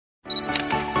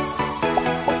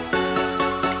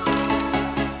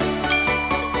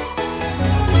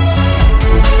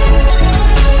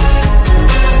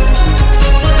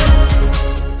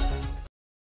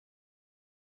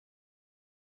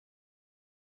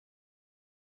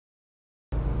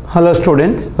Hello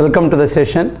students, welcome to the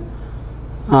session.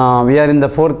 We are in the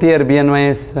 4th year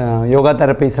BNYS yoga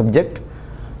therapy subject.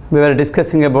 We were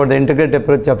discussing about the integrated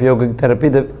approach of yogic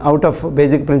therapy. Out of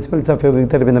basic principles of yogic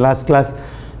therapy in the last class,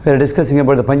 we were discussing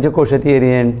about the Panchakosha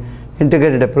theory and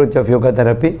integrated approach of yoga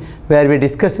therapy, where we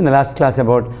discussed in the last class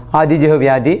about Adi Jiha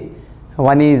Vyadi.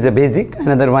 One is basic,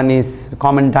 another one is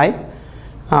common type.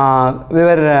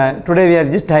 Today we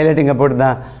are just highlighting about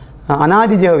the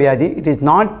Anadi Jiha Vyadi. It is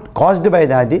not caused by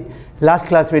the Adi. Last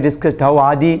class we discussed how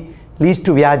Adi leads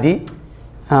to Vyadi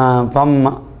from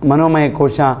Manomaya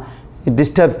Kosha. It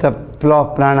disturbs the flow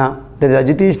of prana. There is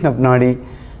agitation of nadi,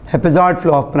 episode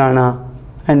flow of prana,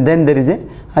 and then there is a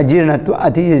ajirnatva,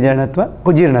 atijiranatva,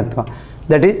 kujirnatva.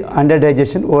 That is under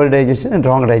digestion, over digestion, and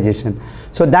wrong digestion.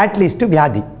 So that leads to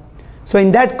Vyadi. So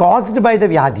in that caused by the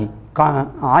Vyadi,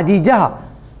 Adi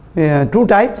Jaha, two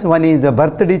types. One is a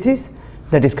birth disease,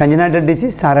 that is congenital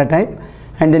disease, Sara type,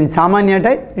 and then Samanya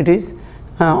type, it is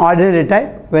ordinary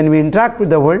type. When we interact with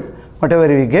the world, whatever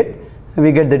we get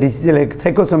the disease like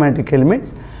psychosomatic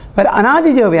elements. But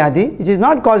Anadi Jiha Vyadi, which is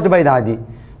not caused by the Adi,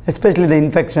 especially the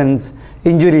infections,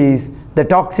 injuries, the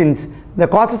toxins, the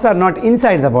causes are not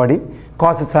inside the body,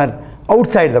 causes are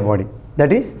outside the body.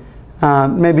 That is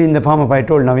maybe in the form of, I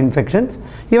told now, infections.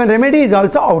 Even remedy is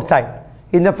also outside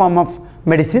in the form of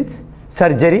medicines,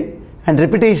 surgery, and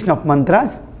repetition of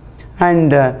mantras.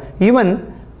 And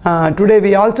even today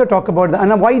we also talk about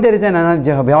why there is an Anadi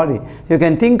Jiha Vyadi. You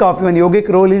can think of even yogic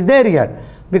role is there here,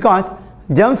 because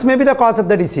germs may be the cause of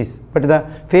the disease, but the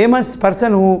famous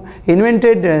person who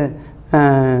invented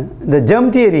the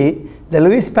germ theory, the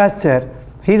Louis Pasteur,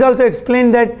 he's also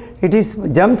explained that it is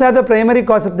germs are the primary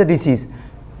cause of the disease,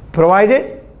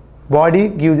 provided body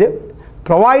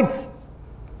provides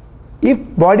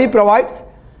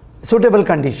suitable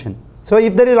condition. So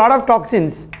if there is a lot of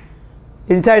toxins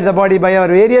inside the body by our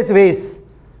various ways,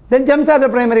 then germs are the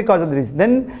primary cause of the disease.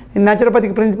 Then in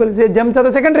naturopathic principles say germs are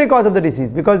the secondary cause of the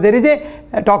disease, because there is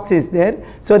a toxins there.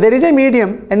 So there is a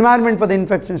medium environment for the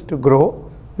infections to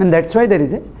grow, and that's why there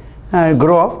is a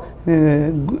growth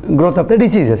of the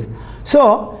diseases.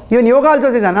 So even yoga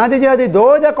also says Anadi Jiha,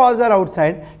 though the causes are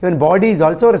outside, even body is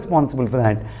also responsible for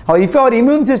that. If our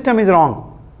immune system is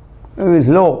wrong, is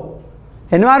low,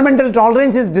 environmental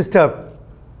tolerance is disturbed.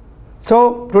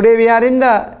 So today we are in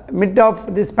the mid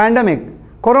of this pandemic,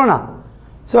 corona.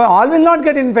 So all will not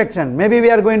get infection. Maybe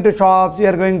we are going to shops, we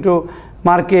are going to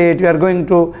market, we are going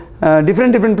to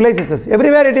different places.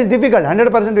 Everywhere it is difficult.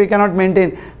 100% we cannot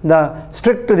maintain the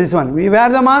strict to this one. We wear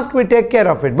the mask, we take care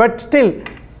of it. But still,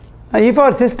 if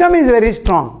our system is very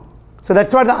strong, so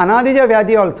that's what the Anadi Jiha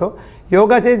Vyadi also.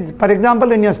 Yoga says, for example,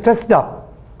 when you are stressed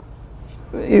up,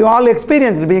 you all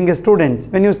experienced being a student.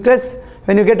 When you stress,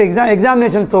 when you get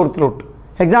examination sore throat,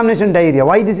 examination diarrhea,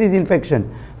 why this is infection?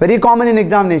 Very common in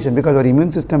examination, because our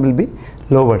immune system will be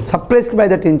lowered, suppressed by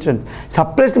the tensions,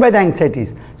 suppressed by the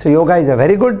anxieties. So yoga is a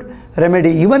very good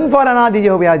remedy even for Anadi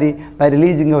Jiha Vyadi by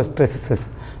releasing our stresses.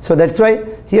 So that's why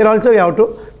here also we have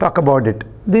to talk about it.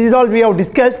 This is all we have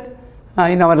discussed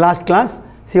in our last class.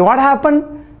 See what happened,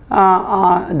 the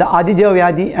Adi Jiha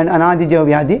Vyadi and Anadi Jiha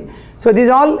Vyadi. So this is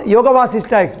all Yoga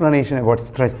Vasishta explanation about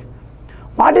stress.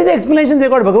 What is the explanation they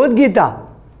got Bhagavad Gita?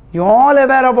 You all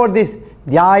aware about this.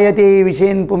 Dhyayate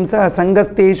vishen pumsa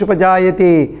sangaste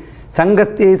shupajayate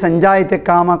sangaste sanjayate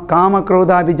kama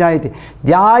krodha vijayate.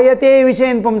 Dhyayate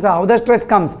vishen pumsa. How the stress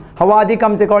comes, how Adi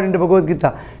comes according to Bhagavad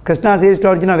Gita. Krishna says to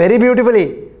Arjuna very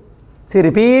beautifully. See,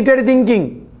 repeated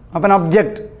thinking of an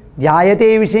object.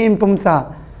 Dhyayate vishen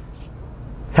pumsa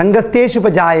sangaste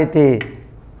shupajayate.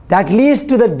 That leads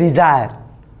to the desire.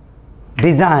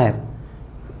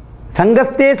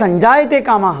 Sangaste sanjayate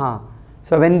kamaha.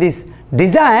 So when this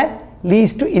desire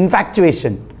leads to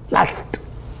infatuation, lust.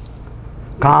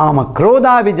 Kama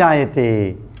krodha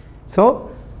vijayate. So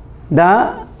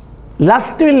the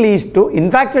lust will lead to,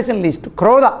 infatuation leads to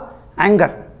krodha,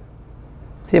 anger.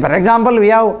 See, for example, we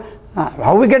have,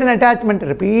 how we get an attachment?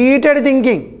 Repeated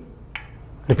thinking.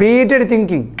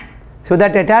 So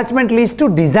that attachment leads to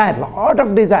desire, lot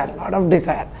of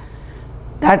desire.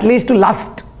 That leads to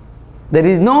lust. There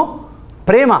is no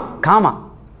prema,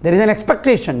 kama. There is an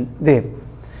expectation there.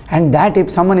 And that if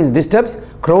someone is disturbed,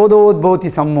 krodhodbhoti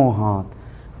sammohat.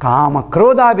 Kama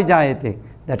krodha vijayate.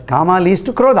 That kama leads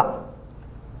to krodha.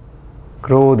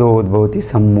 Krodhodbhoti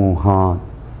sammohat.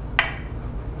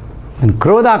 When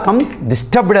krodha comes,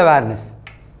 disturbed awareness.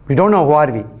 We don't know who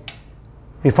are we.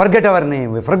 We forget our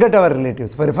name, we forget our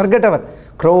relatives, we forget our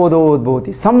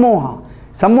krodhodbhoti sammoha.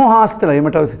 Sammohastra, you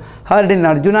might have heard in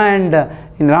Arjuna and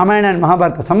in Ramayana and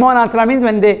Mahabharata. Sammohanastra means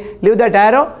when they leave that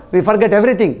arrow, we forget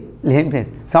everything.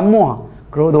 Sammoha,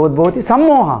 krodhodbhoti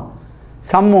sammoha.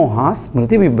 sammoha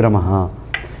smriti vibhramaha.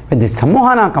 When the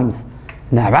sammohana comes,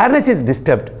 the awareness is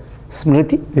disturbed,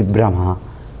 smriti vibhramaha,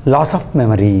 loss of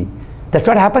memory. That's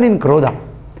what happened in Krodha.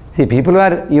 See, people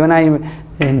were, even I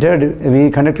entered, we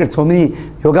conducted so many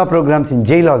yoga programs in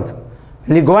jail also.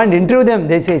 When you go and interview them,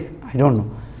 they say, I don't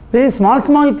know. Very small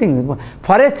things.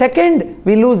 For a second,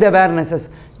 we lose the awarenesses.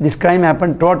 This crime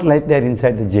happened, total life there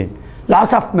inside the jail.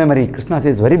 Loss of memory, Krishna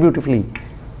says very beautifully.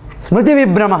 Smriti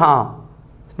vibhramaha,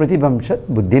 smriti bhamshat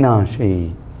buddhinashe.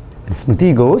 When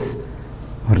smriti goes,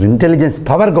 our intelligence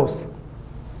power goes.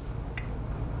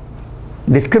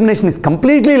 Discrimination is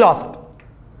completely lost.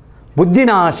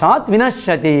 Buddhinashat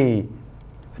vinashyati.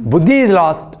 Buddhi is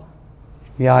lost.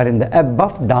 We are in the ebb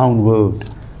of downward.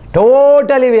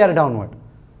 Totally we are downward.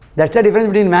 That's the difference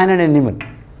between man and animal.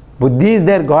 Buddhi is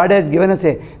there. God has given us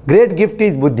a great gift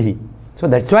is buddhi. So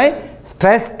that's why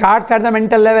stress starts at the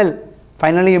mental level.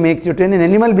 Finally it makes you to an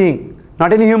animal being,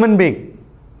 not a human being.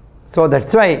 So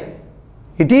that's why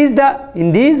it is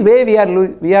in this way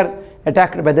we are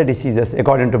attacked by the diseases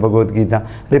according to Bhagavad Gita.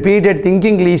 Repeated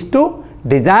thinking leads to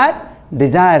desire,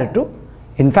 desire to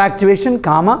infatuation,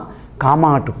 kama,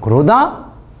 kama to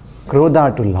krodha,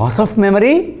 krodha to loss of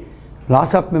memory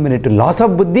to loss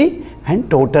of buddhi, and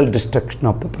total destruction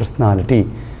of the personality.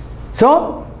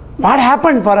 So what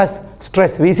happened for us?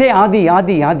 Stress. We say adi.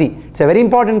 It's a very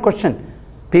important question.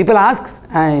 People ask,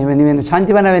 when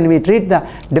Shantivana, when we treat the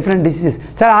different diseases,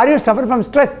 sir, are you suffering from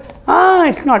stress?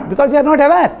 It's not, because we are not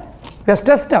aware. We are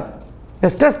stressed up.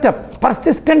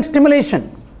 Persistent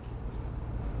stimulation.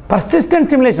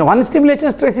 One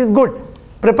stimulation stress is good.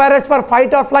 Prepare us for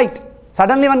fight or flight.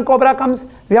 Suddenly one cobra comes,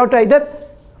 we have to either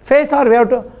face or we have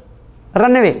to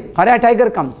run away, or a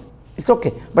tiger comes. It's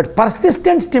okay. But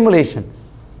persistent stimulation,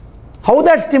 how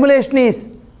that stimulation is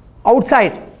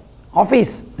outside,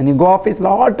 office, when you go office,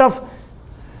 lot of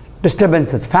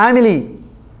disturbances, family,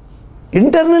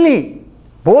 internally,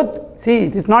 both. See,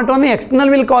 it is not only external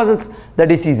will causes the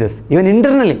diseases, even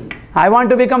internally. I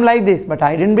want to become like this, but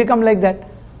I didn't become like that.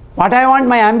 What I want,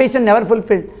 my ambition never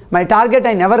fulfilled. My target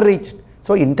I never reached.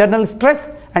 So internal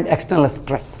stress and external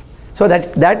stress. So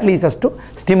that leads us to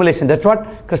stimulation. That's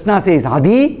what Krishna says,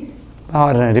 adi,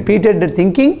 or repeated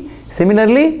thinking.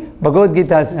 Similarly, Bhagavad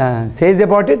Gita says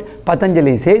about it,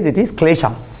 Patanjali says it is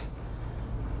kleshas.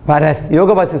 Whereas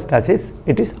Yoga Vasishtha says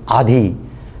it is adi.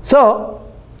 So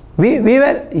we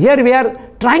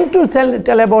are trying to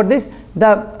tell about this.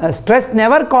 The stress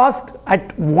never caused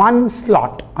at one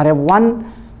slot or a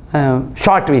one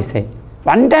shot, we say.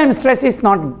 One time stress is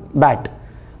not bad,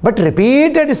 but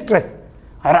repeated stress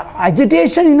or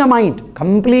agitation in the mind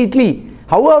completely.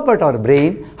 How about our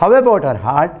brain? How about our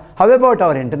heart? How about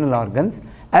our internal organs?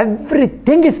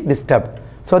 Everything is disturbed.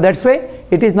 So that's why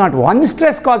it is not one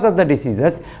stress causes the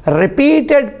diseases,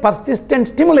 repeated persistent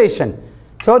stimulation.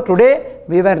 So today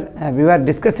we were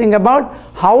discussing about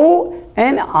how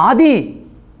an adi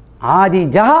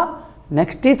jaha,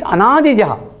 next is anadi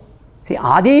jaha. See,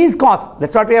 adi is cause,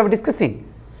 that's what we are discussing.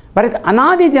 Whereas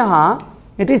anadi jaha,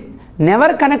 it is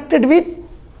never connected with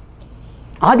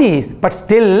adis, but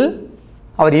still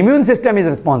our immune system is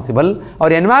responsible,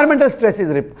 our environmental stress is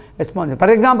responsible.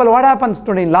 For example, what happens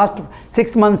today in last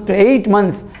 6 months to 8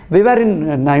 months, we were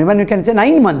in, even you can say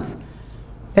 9 months.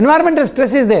 Environmental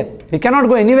stress is there, we cannot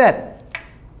go anywhere.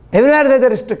 Everywhere there is a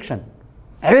restriction.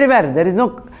 Everywhere there is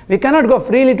no, we cannot go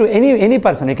freely to any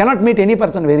person, we cannot meet any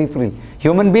person very freely.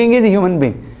 Human being is a human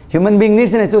being. Human being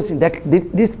needs an association.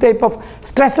 This type of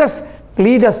stresses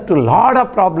lead us to a lot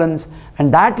of problems,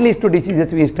 and that leads to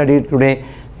diseases we studied today.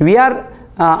 We are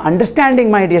understanding,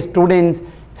 my dear students,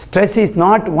 stress is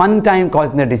not one time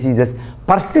causing the diseases.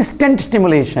 Persistent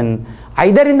stimulation,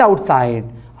 either in the outside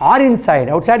or inside.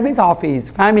 Outside means office,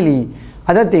 family,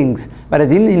 other things.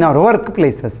 Whereas in our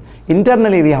workplaces,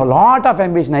 internally we have a lot of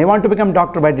ambition. I want to become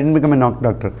doctor, but I didn't become a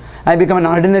doctor. I become an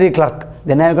ordinary clerk.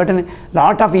 Then I have got a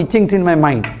lot of itchings in my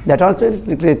mind. That also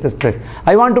creates the stress.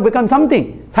 I want to become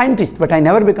something, scientist, but I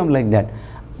never become like that.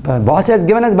 Boss has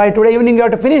given us, by today evening you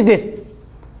have to finish this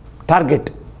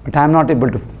target, but I am not able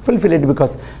to fulfill it,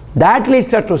 because that leads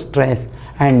to stress.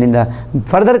 And in the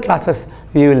further classes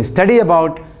we will study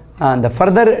about the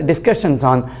further discussions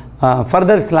on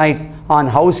further slides on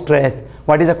how stress,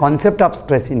 what is the concept of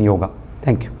stress in yoga.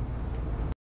 Thank you.